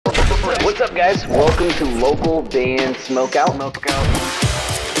What's up, guys? Welcome to local band Smokeout.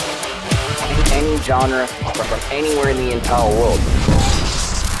 Any genre from anywhere in the entire world.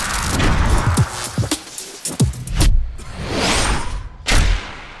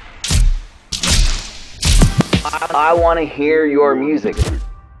 I want to hear your music.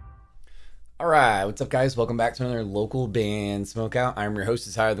 All right, what's up, guys? Welcome back to another local band Smokeout. I'm your host,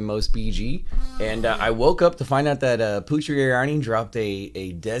 is Higher Than Most BG, and I woke up to find out that Putri Ariani dropped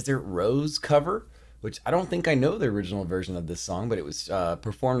a Desert Rose cover, which I don't think I know the original version of this song, but it was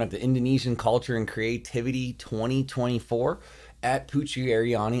performed at the Indonesian Culture and Creativity 2024 at Putri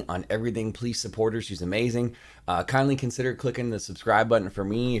Ariani on everything. Please support her. She's amazing. Kindly consider clicking the subscribe button for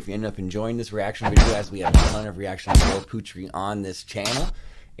me if you end up enjoying this reaction video, as we have a ton of reactions for Putri on this channel.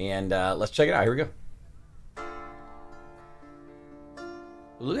 And let's check it out. Here we go.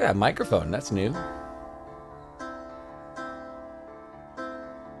 Look at that microphone. That's new.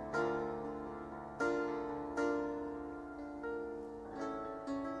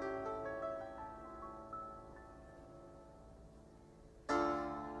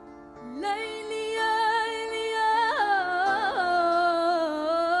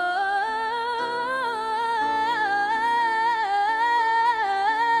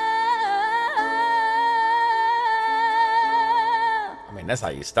 That's how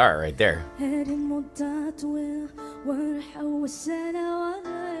you start right there.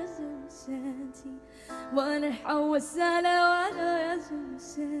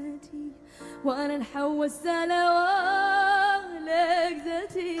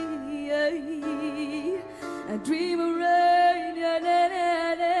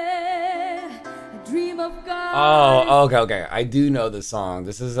 Oh, okay. I do know the song.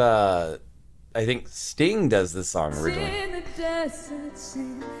 This is I think Sting does this song originally. I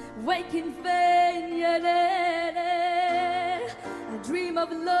dream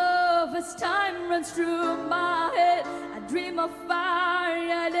of love as time runs through my head. I dream of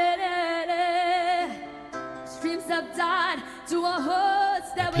fire. Streams have died to a heart.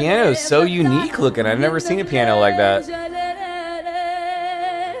 The piano is so unique looking. I've never seen a piano like that.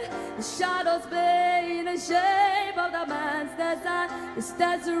 The shadows play in the shape of the man's design. It's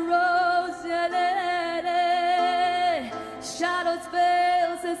that's a rose. Shadows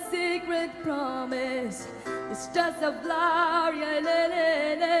veils a secret promise. It's just a flower.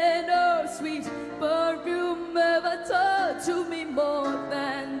 No sweet perfume ever told to me more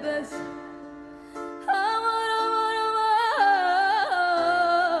than this.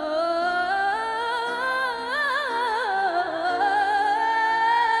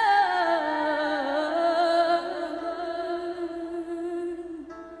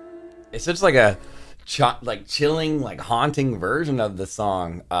 It's just like a chilling, like haunting version of the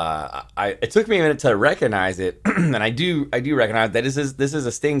song. It took me a minute to recognize it, and I do recognize that this is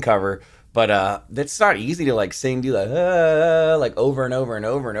a Sting cover, but that's not easy to like sing, do like over and over and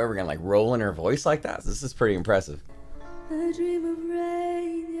over and over again, like rolling her voice like that. This is pretty impressive. I dream of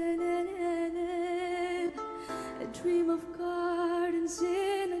rain, I dream of gardens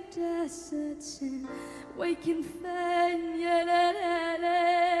in a desert, and waking fame,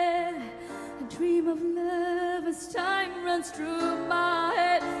 I dream of love as time runs through my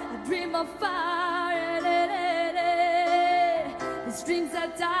head. I dream of fire. These dreams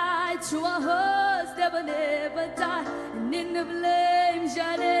that die to a hearts that will never die. And in the flames,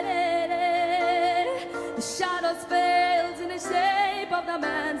 the shadows veils in the shape of the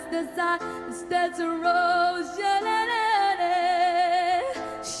man's design. This desert rose.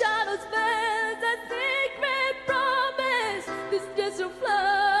 Shadows veils a secret promise. This desert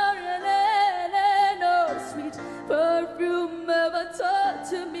flower. Perfume ever taught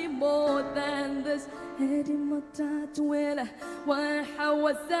to me more than this.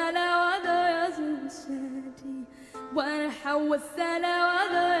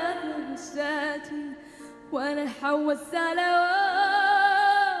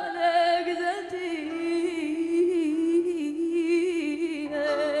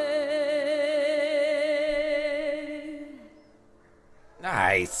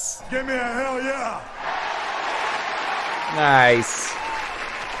 Nice. Give me a hell yeah. Nice.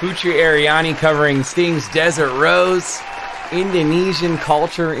 Putri Ariani covering Sting's Desert Rose, Indonesian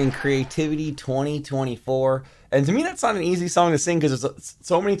Culture and Creativity 2024. And to me, that's not an easy song to sing because there's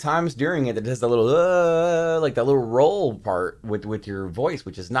so many times during it that it has that little, like that little roll part with your voice,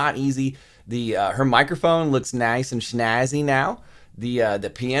 which is not easy. Her microphone looks nice and snazzy now.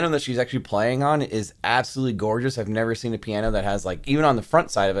 The piano that she's actually playing on is absolutely gorgeous. I've never seen a piano that has, like, even on the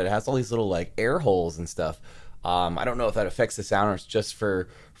front side of it, it has all these little like air holes and stuff. I don't know if that affects the sound or it's just for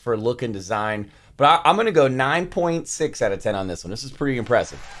look and design, but I'm gonna go 9.6 out of 10 on this one. This is pretty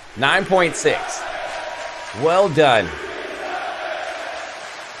impressive. 9.6. Well done.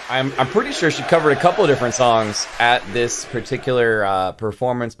 I'm pretty sure she covered a couple of different songs at this particular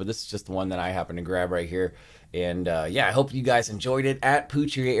performance, but this is just the one that I happen to grab right here. And yeah, I hope you guys enjoyed it. At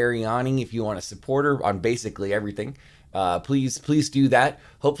Putri Ariani, if you want to support her on basically everything, please do that.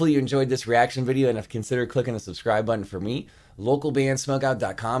 Hopefully you enjoyed this reaction video, and consider clicking the subscribe button for me.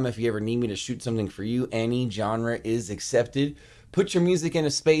 Localbandsmokeout.com if you ever need me to shoot something for you. Any genre is accepted. Put your music in a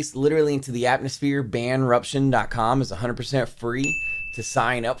space, literally into the atmosphere. Bandruption.com is 100% free to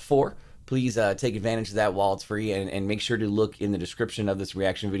sign up for. Please take advantage of that while it's free, and make sure to look in the description of this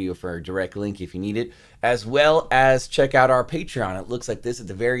reaction video for a direct link if you need it, as well as check out our Patreon. It looks like this at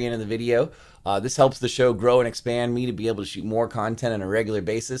the very end of the video. This helps the show grow and expand me to be able to shoot more content on a regular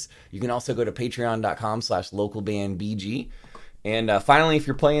basis. You can also go to patreon.com/localbandbg. And finally, if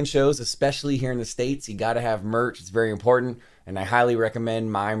you're playing shows, especially here in the States, you got to have merch. It's very important. And I highly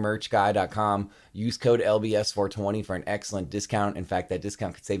recommend mymerchguy.com. Use code LBS420 for an excellent discount. In fact, that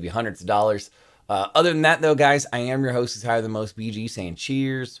discount could save you hundreds of dollars. Other than that, though, guys, I am your host, who's higher than most, BG, saying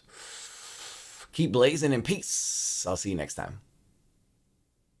cheers. Keep blazing and peace. I'll see you next time.